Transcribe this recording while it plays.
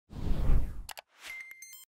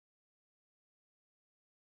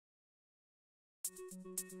So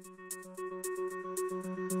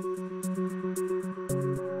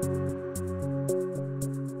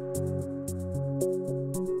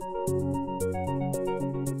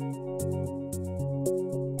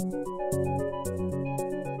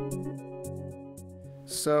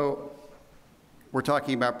we're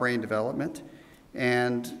talking about brain development,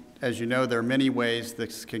 and as you know, there are many ways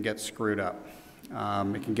this can get screwed up.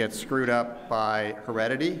 It can get screwed up by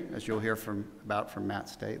heredity, as you'll hear about from Matt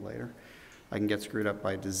State later. It can get screwed up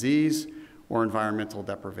by disease or environmental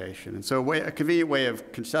deprivation. And so a convenient way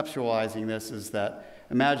of conceptualizing this is that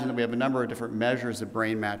imagine that we have a number of different measures of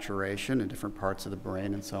brain maturation in different parts of the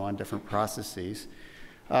brain and so on, different processes.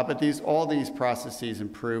 But all these processes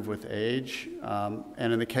improve with age.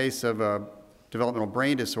 And in the case of a developmental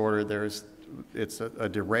brain disorder, it's a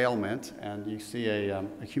derailment, and you see a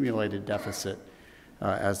accumulated deficit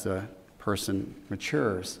as the person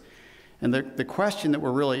matures. And the question that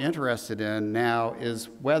we're really interested in now is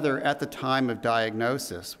whether at the time of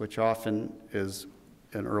diagnosis, which often is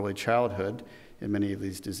in early childhood in many of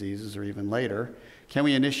these diseases or even later, can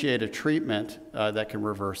we initiate a treatment that can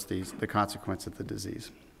reverse the consequence of the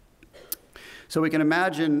disease? So we can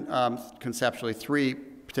imagine conceptually three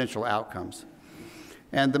potential outcomes.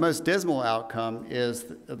 And the most dismal outcome is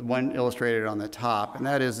the one illustrated on the top, and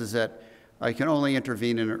that is that you can only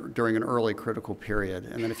intervene during an early critical period.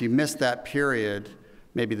 And then if you miss that period,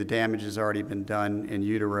 maybe the damage has already been done in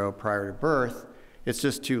utero prior to birth, it's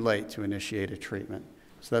just too late to initiate a treatment.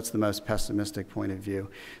 So that's the most pessimistic point of view.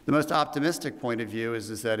 The most optimistic point of view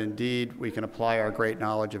is that indeed we can apply our great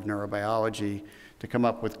knowledge of neurobiology to come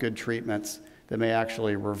up with good treatments that may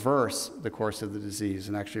actually reverse the course of the disease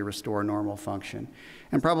and actually restore normal function.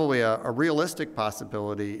 And probably a realistic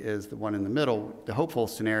possibility is the one in the middle, the hopeful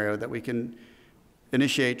scenario that we can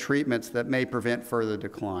initiate treatments that may prevent further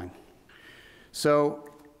decline. So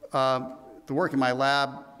the work in my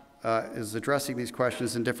lab is addressing these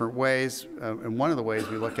questions in different ways. And one of the ways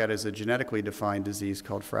we look at is a genetically defined disease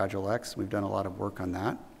called Fragile X. We've done a lot of work on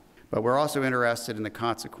that. But we're also interested in the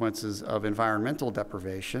consequences of environmental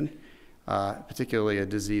deprivation, particularly a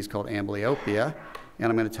disease called amblyopia, and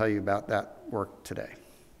I'm going to tell you about that work today.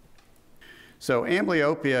 So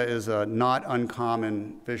amblyopia is a not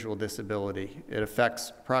uncommon visual disability. It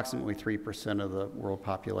affects approximately 3% of the world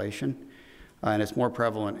population, and it's more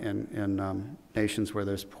prevalent in nations where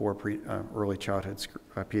there's poor early childhood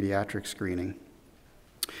pediatric screening.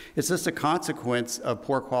 It's just a consequence of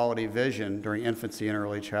poor quality vision during infancy and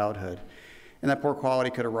early childhood. And that poor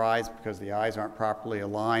quality could arise because the eyes aren't properly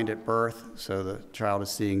aligned at birth, so the child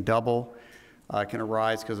is seeing double. It can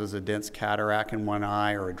arise because there's a dense cataract in one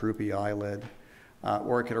eye or a droopy eyelid.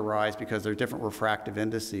 Or it could arise because there are different refractive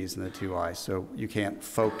indices in the two eyes, so you can't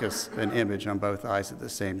focus an image on both eyes at the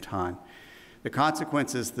same time. The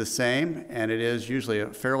consequence is the same, and it is usually a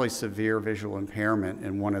fairly severe visual impairment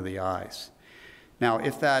in one of the eyes. Now,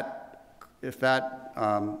 if that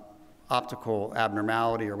optical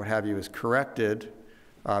abnormality or what have you is corrected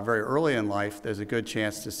very early in life, there's a good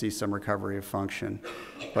chance to see some recovery of function.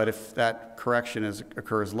 But if that correction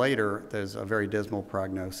occurs later, there's a very dismal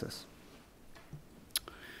prognosis.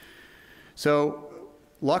 So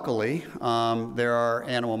luckily, there are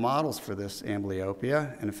animal models for this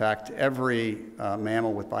amblyopia. And in fact, every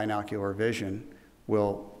mammal with binocular vision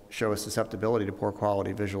will show a susceptibility to poor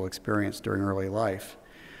quality visual experience during early life.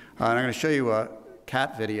 And I'm going to show you a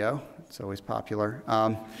cat video. It's always popular,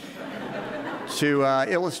 to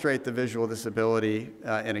illustrate the visual disability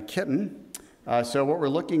in a kitten. So what we're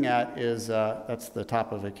looking at is, that's the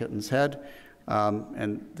top of a kitten's head,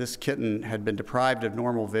 and this kitten had been deprived of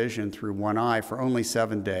normal vision through one eye for only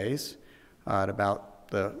 7 days, at about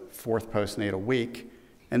the 4th postnatal week,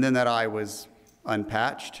 and then that eye was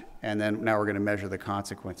unpatched, and then now we're going to measure the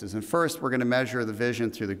consequences. And first, we're going to measure the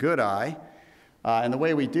vision through the good eye. And the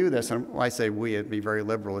way we do this, and when I say we, it'd be very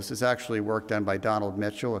liberal, this is actually work done by Donald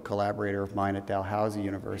Mitchell, a collaborator of mine at Dalhousie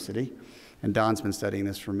University. And Don's been studying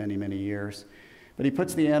this for many, many years. But he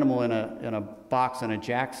puts the animal in a box on a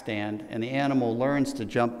jack stand, and the animal learns to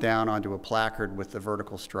jump down onto a placard with the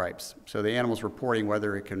vertical stripes. So the animal's reporting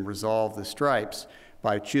whether it can resolve the stripes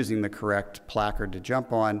by choosing the correct placard to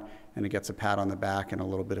jump on, and it gets a pat on the back and a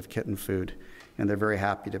little bit of kitten food. And they're very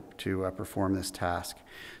happy to perform this task.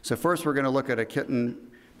 So first we're going to look at a kitten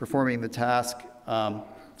performing the task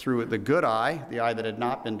through the good eye, the eye that had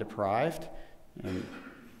not been deprived. And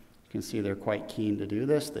you can see they're quite keen to do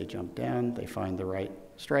this. They jump down, they find the right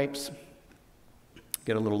stripes,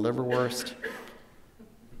 get a little liverwurst.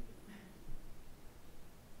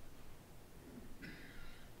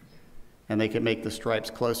 and they can make the stripes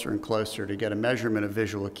closer and closer to get a measurement of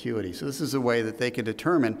visual acuity. So this is a way that they can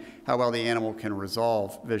determine how well the animal can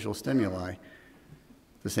resolve visual stimuli,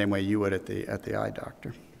 the same way you would at the eye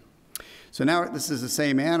doctor. So now this is the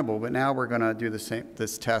same animal, but now we're going to do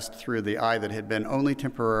this test through the eye that had been only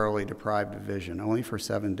temporarily deprived of vision, only for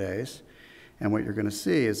 7 days. And what you're going to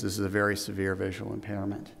see is this is a very severe visual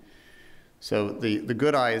impairment. So the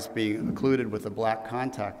good eye is being occluded with a black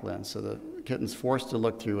contact lens. So the kitten's forced to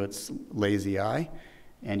look through its lazy eye,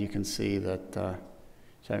 and you can see that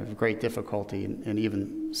it's having great difficulty in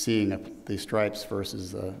even seeing the stripes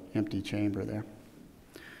versus the empty chamber there.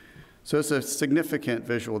 So it's a significant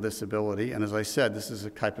visual disability, and as I said, this is a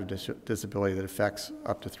type of disability that affects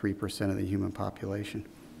up to 3% of the human population.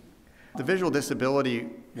 The visual disability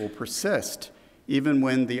will persist even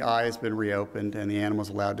when the eye has been reopened and the animal is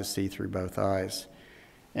allowed to see through both eyes.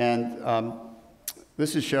 And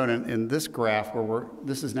this is shown in this graph where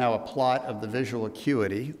this is now a plot of the visual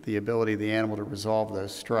acuity, the ability of the animal to resolve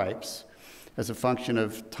those stripes, as a function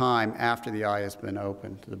of time after the eye has been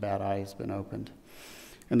opened, the bad eye has been opened.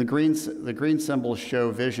 And the green symbols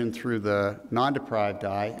show vision through the non-deprived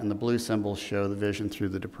eye, and the blue symbols show the vision through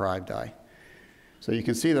the deprived eye. So you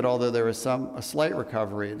can see that although there is a slight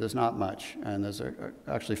recovery, there's not much, and there's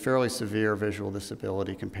actually fairly severe visual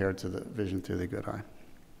disability compared to the vision through the good eye.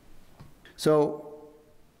 So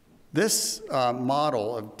this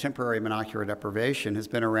model of temporary monocular deprivation has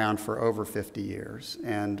been around for over 50 years,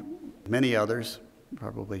 and many others,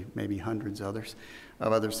 probably maybe hundreds of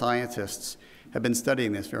other scientists have been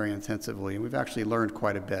studying this very intensively, and we've actually learned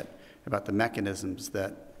quite a bit about the mechanisms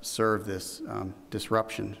that serve this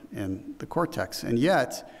disruption in the cortex. And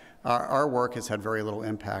yet, our work has had very little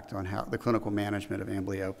impact on the clinical management of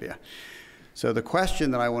amblyopia. So the question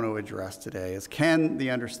that I want to address today is, can the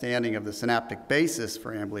understanding of the synaptic basis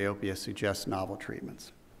for amblyopia suggest novel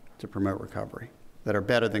treatments to promote recovery that are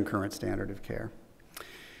better than current standard of care?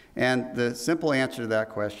 And the simple answer to that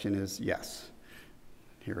question is yes.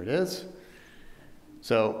 Here it is.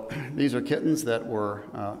 So these are kittens that were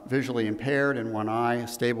visually impaired in one eye,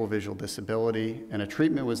 stable visual disability, and a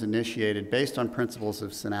treatment was initiated based on principles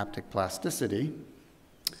of synaptic plasticity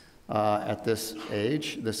at this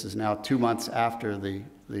age. This is now 2 months after the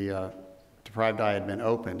deprived eye had been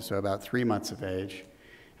opened, so about 3 months of age.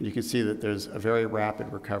 And you can see that there's a very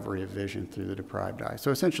rapid recovery of vision through the deprived eye. So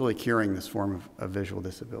essentially curing this form of visual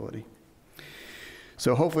disability.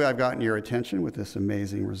 So hopefully I've gotten your attention with this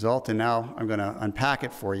amazing result, and now I'm going to unpack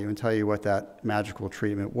it for you and tell you what that magical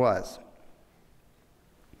treatment was.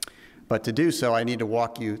 But to do so, I need to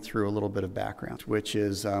walk you through a little bit of background, which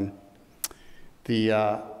is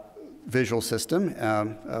the visual system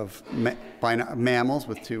of mammals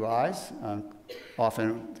with 2 eyes,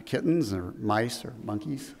 often kittens or mice or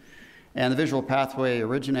monkeys. And the visual pathway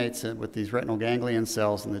originates with these retinal ganglion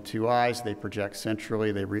cells in the 2 eyes. They project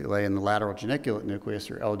centrally. They relay in the lateral geniculate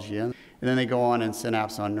nucleus, or LGN. And then they go on and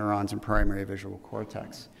synapse on neurons in primary visual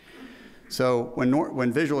cortex. So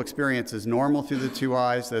when visual experience is normal through the 2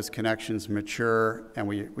 eyes, those connections mature, and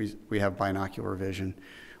we have binocular vision.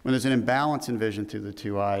 When there's an imbalance in vision through the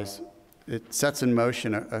 2 eyes, it sets in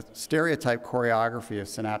motion a stereotype choreography of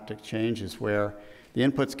synaptic changes where the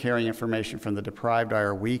inputs carrying information from the deprived eye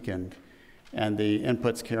are weakened, and the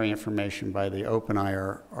inputs carrying information by the open eye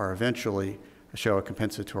are eventually show a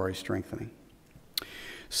compensatory strengthening.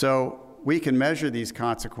 So we can measure these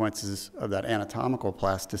consequences of that anatomical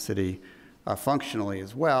plasticity functionally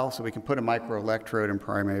as well. So we can put a microelectrode in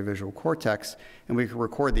primary visual cortex, and we can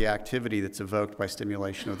record the activity that's evoked by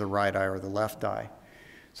stimulation of the right eye or the left eye.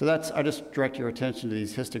 So I just direct your attention to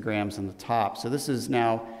these histograms on the top. So this is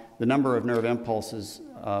now the number of nerve impulses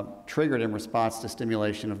triggered in response to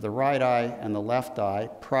stimulation of the right eye and the left eye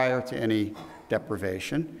prior to any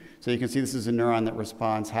deprivation. So you can see this is a neuron that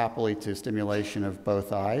responds happily to stimulation of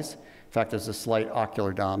both eyes. In fact, there's a slight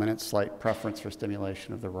ocular dominance, slight preference for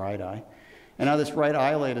stimulation of the right eye. And now this right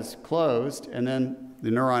eyelid is closed, and then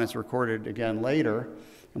the neuron is recorded again later.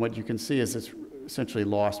 And what you can see is it's essentially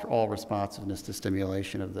lost all responsiveness to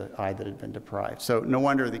stimulation of the eye that had been deprived. So no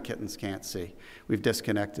wonder the kittens can't see. We've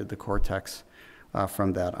disconnected the cortex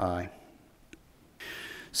from that eye.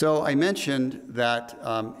 So I mentioned that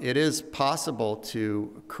it is possible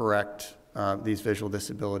to correct these visual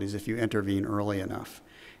disabilities if you intervene early enough.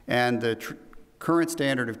 And the current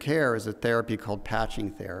standard of care is a therapy called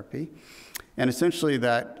patching therapy. And essentially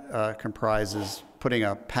that comprises putting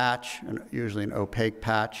a patch, usually an opaque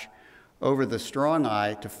patch, over the strong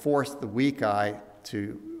eye to force the weak eye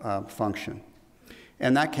to function.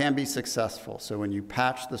 And that can be successful. So when you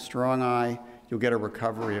patch the strong eye, you'll get a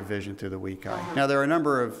recovery of vision through the weak eye. Now, there are a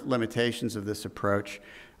number of limitations of this approach.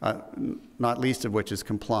 not least of which is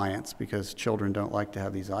compliance, because children don't like to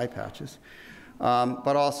have these eye patches.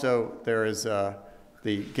 But also there is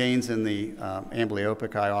the gains in the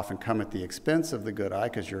amblyopic eye often come at the expense of the good eye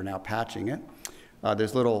because you're now patching it.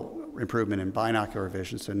 There's little improvement in binocular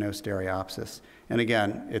vision, so no stereopsis. And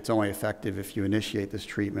again, it's only effective if you initiate this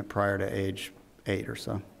treatment prior to age 8 or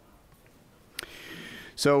so.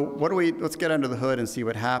 So let's get under the hood and see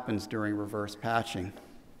what happens during reverse patching.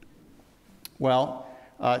 Well,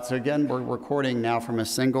 so again, we're recording now from a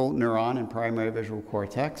single neuron in primary visual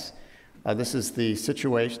cortex. This is the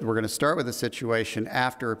situation. We're going to start with a situation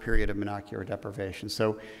after a period of monocular deprivation.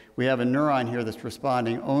 So we have a neuron here that's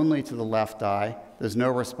responding only to the left eye. There's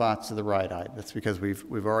no response to the right eye. That's because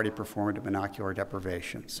we've already performed a monocular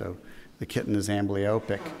deprivation. So the kitten is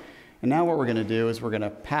amblyopic. And now what we're going to do is we're going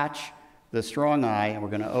to patch the strong eye and we're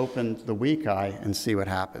going to open the weak eye and see what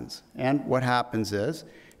happens. And what happens is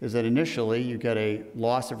that initially you get a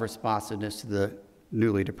loss of responsiveness to the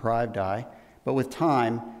newly deprived eye, but with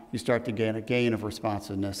time you start to gain a gain of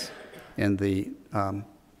responsiveness in the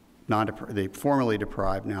formerly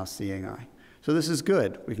deprived, now seeing eye. So this is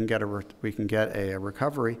good. We can get a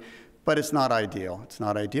recovery, but it's not ideal. It's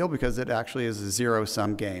not ideal because it actually is a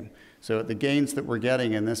zero-sum game. So the gains that we're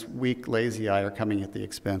getting in this weak, lazy eye are coming at the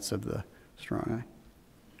expense of the strong eye.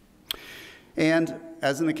 And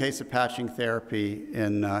as in the case of patching therapy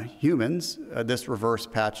in humans, this reverse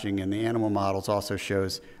patching in the animal models also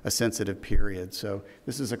shows a sensitive period. So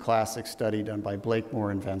this is a classic study done by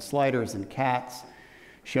Blakemore and Van Sliders in cats,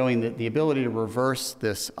 showing that the ability to reverse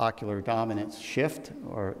this ocular dominance shift,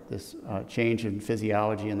 or this change in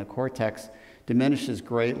physiology in the cortex, diminishes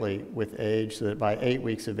greatly with age, so that by 8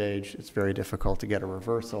 weeks of age, it's very difficult to get a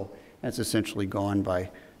reversal, and it's essentially gone by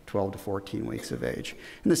 12 to 14 weeks of age.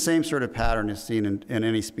 And the same sort of pattern is seen in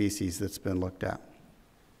any species that's been looked at.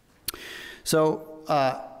 So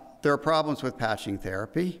there are problems with patching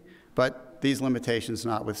therapy, but these limitations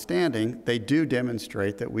notwithstanding, they do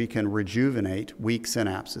demonstrate that we can rejuvenate weak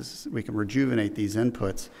synapses. We can rejuvenate these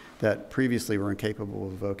inputs that previously were incapable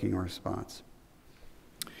of evoking a response.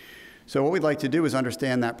 So what we'd like to do is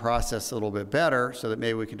understand that process a little bit better so that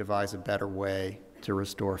maybe we can devise a better way to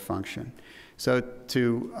restore function. So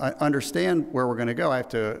to understand where we're going to go, I have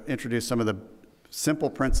to introduce some of the simple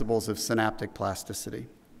principles of synaptic plasticity.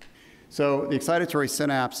 So the excitatory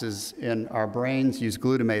synapses in our brains use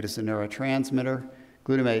glutamate as a neurotransmitter.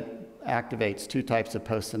 Glutamate activates 2 types of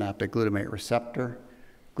postsynaptic glutamate receptor,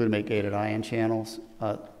 glutamate-gated ion channels.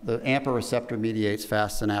 The AMPA receptor mediates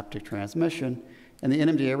fast synaptic transmission, and the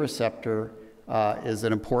NMDA receptor is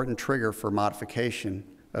an important trigger for modification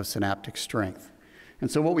of synaptic strength. And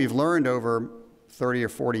so what we've learned over 30 or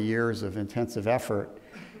 40 years of intensive effort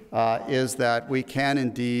is that we can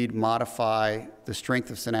indeed modify the strength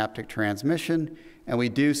of synaptic transmission, and we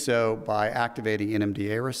do so by activating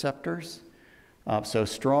NMDA receptors. So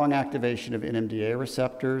strong activation of NMDA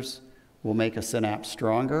receptors will make a synapse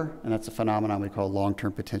stronger, and that's a phenomenon we call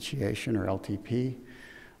long-term potentiation, or LTP.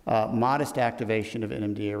 Modest activation of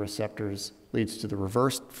NMDA receptors leads to the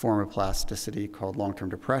reversed form of plasticity called long-term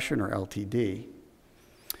depression, or LTD.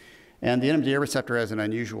 And the NMDA receptor has an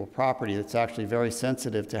unusual property that's actually very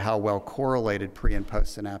sensitive to how well correlated pre- and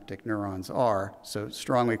postsynaptic neurons are. So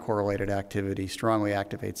strongly correlated activity strongly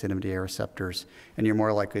activates NMDA receptors, and you're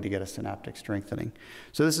more likely to get a synaptic strengthening.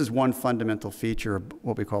 So this is one fundamental feature of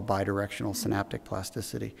what we call bidirectional synaptic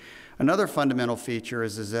plasticity. Another fundamental feature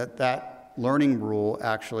is that learning rule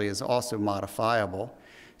actually is also modifiable.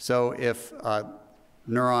 So if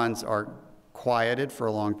neurons are quieted for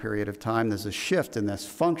a long period of time, there's a shift in this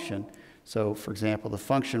function. So, for example, the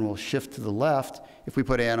function will shift to the left. If we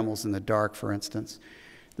put animals in the dark, for instance,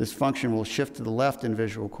 this function will shift to the left in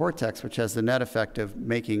visual cortex, which has the net effect of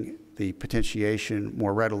making the potentiation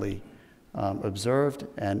more readily observed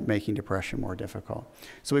and making depression more difficult.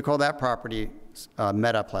 So we call that property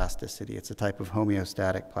metaplasticity. It's a type of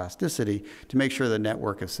homeostatic plasticity to make sure the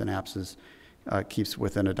network of synapses keeps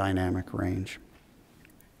within a dynamic range.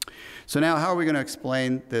 So now how are we going to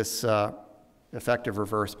explain this effective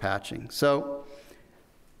reverse patching? So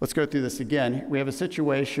let's go through this again. We have a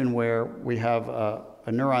situation where we have a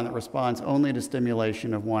neuron that responds only to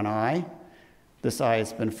stimulation of one eye. This eye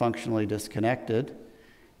has been functionally disconnected.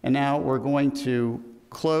 And now we're going to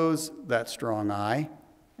close that strong eye.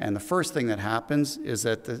 And the first thing that happens is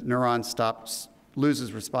that the neuron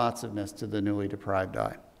loses responsiveness to the newly deprived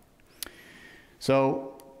eye.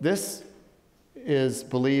 So this is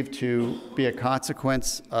believed to be a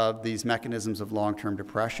consequence of these mechanisms of long-term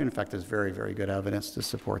depression. In fact, there's very, very good evidence to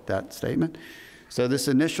support that statement. So this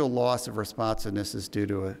initial loss of responsiveness is due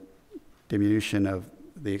to a diminution of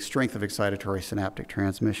the strength of excitatory synaptic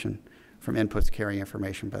transmission from inputs carrying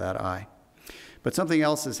information by that eye. But something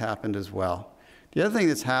else has happened as well. The other thing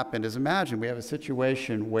that's happened is, imagine we have a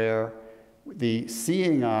situation where the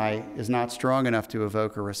seeing eye is not strong enough to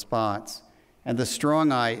evoke a response, and the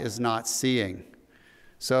strong eye is not seeing.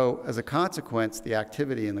 So as a consequence, the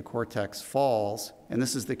activity in the cortex falls, and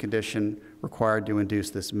this is the condition required to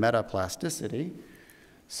induce this metaplasticity.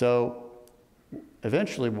 So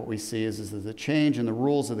eventually what we see is there's a change in the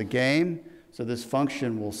rules of the game, so this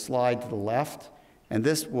function will slide to the left, and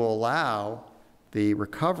this will allow the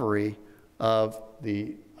recovery of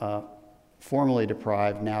the formerly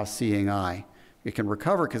deprived, now seeing eye. It can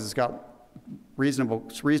recover because it's got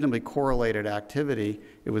reasonably correlated activity.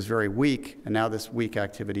 It was very weak, and now this weak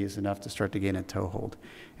activity is enough to start to gain a toehold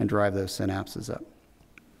and drive those synapses up.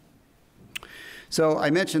 So I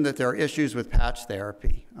mentioned that there are issues with patch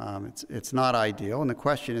therapy. It's not ideal, and the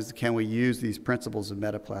question is, can we use these principles of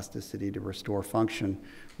metaplasticity to restore function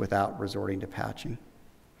without resorting to patching?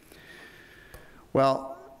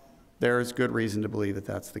 Well, there is good reason to believe that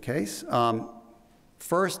that's the case.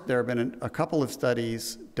 First, there have been a couple of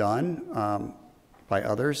studies done by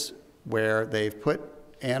others where they've put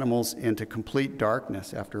animals into complete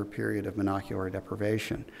darkness after a period of monocular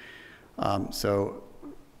deprivation. So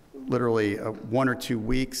literally 1 or 2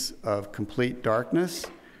 weeks of complete darkness,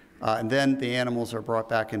 and then the animals are brought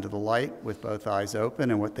back into the light with both eyes open,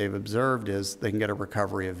 and what they've observed is they can get a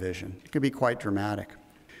recovery of vision. It could be quite dramatic.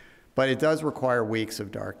 But it does require weeks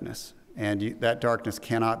of darkness, and that darkness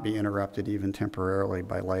cannot be interrupted even temporarily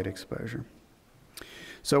by light exposure.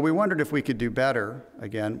 So we wondered if we could do better,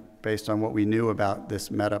 again, based on what we knew about this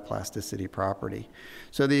metaplasticity property.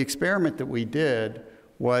 So the experiment that we did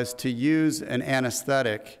was to use an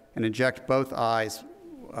anesthetic and inject both eyes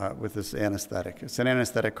with this anesthetic. It's an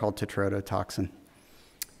anesthetic called tetrodotoxin.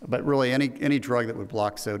 But really, any drug that would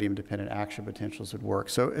block sodium-dependent action potentials would work.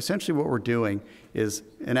 So essentially what we're doing is,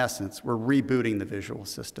 in essence, we're rebooting the visual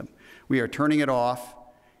system. We are turning it off,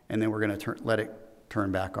 and then we're going to let it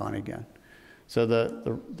turn back on again. So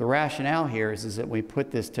the rationale here is that we put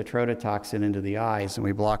this tetrodotoxin into the eyes, and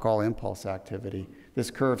we block all impulse activity. This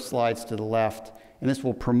curve slides to the left, and this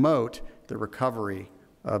will promote the recovery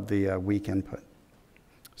of the weak input.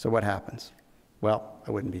 So what happens? Well,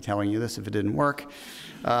 I wouldn't be telling you this if it didn't work.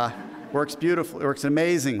 Works beautifully, works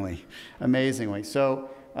amazingly. So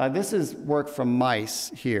this is work from mice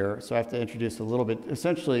here, so I have to introduce a little bit.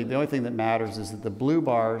 Essentially, the only thing that matters is that the blue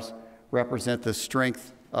bars represent the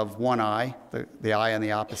strength of one eye, the eye on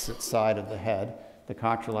the opposite side of the head, the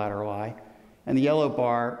contralateral eye, and the yellow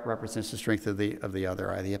bar represents the strength of the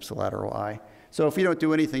other eye, the ipsilateral eye. So if you don't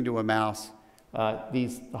do anything to a mouse, the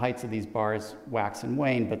heights of these bars wax and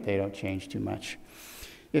wane, but they don't change too much.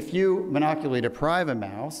 If you monocularly deprive a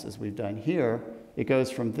mouse, as we've done here, it goes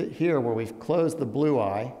from here where we've closed the blue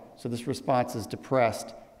eye, so this response is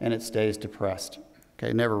depressed, and it stays depressed.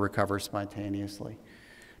 Okay, it never recovers spontaneously.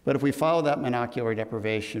 But if we follow that monocular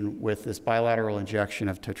deprivation with this bilateral injection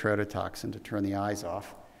of tetrodotoxin to turn the eyes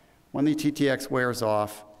off, when the TTX wears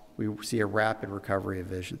off, we see a rapid recovery of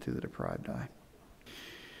vision through the deprived eye.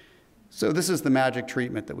 So this is the magic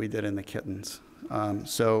treatment that we did in the kittens.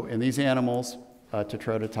 So in these animals,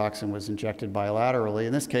 tetrodotoxin was injected bilaterally.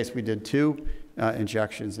 In this case, we did 2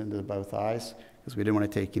 injections into both eyes because we didn't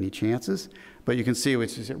want to take any chances. But you can see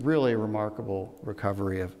it's just a really remarkable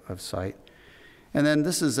recovery of sight. And then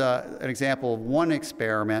this is an example of one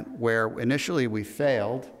experiment where initially we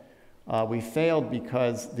failed. We failed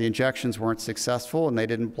because the injections weren't successful and they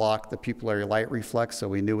didn't block the pupillary light reflex, so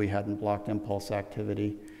we knew we hadn't blocked impulse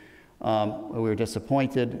activity. We were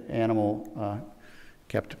disappointed. Animal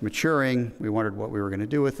kept maturing. We wondered what we were going to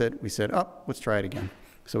do with it. We said, oh, let's try it again.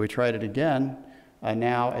 So we tried it again,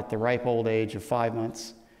 now at the ripe old age of 5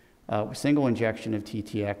 months, single injection of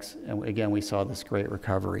TTX, and again, we saw this great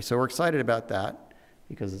recovery. So we're excited about that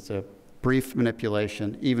because it's a brief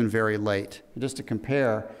manipulation, even very late. And just to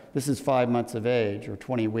compare, this is 5 months of age, or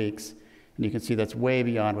 20 weeks, and you can see that's way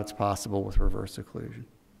beyond what's possible with reverse occlusion.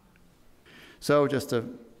 So just to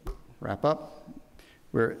wrap up,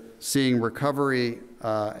 we're seeing recovery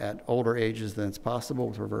at older ages than it's possible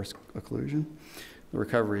with reverse occlusion. The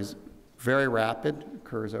recovery is very rapid,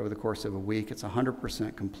 occurs over the course of a week. It's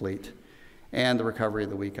 100% complete. And the recovery of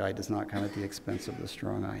the weak eye does not come at the expense of the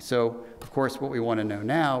strong eye. So, of course, what we want to know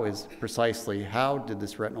now is precisely how did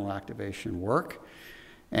this retinal activation work?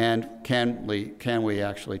 And can we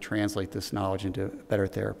actually translate this knowledge into better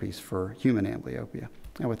therapies for human amblyopia?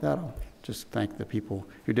 And with that, I'll just thank the people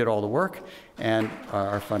who did all the work and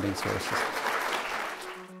our funding sources.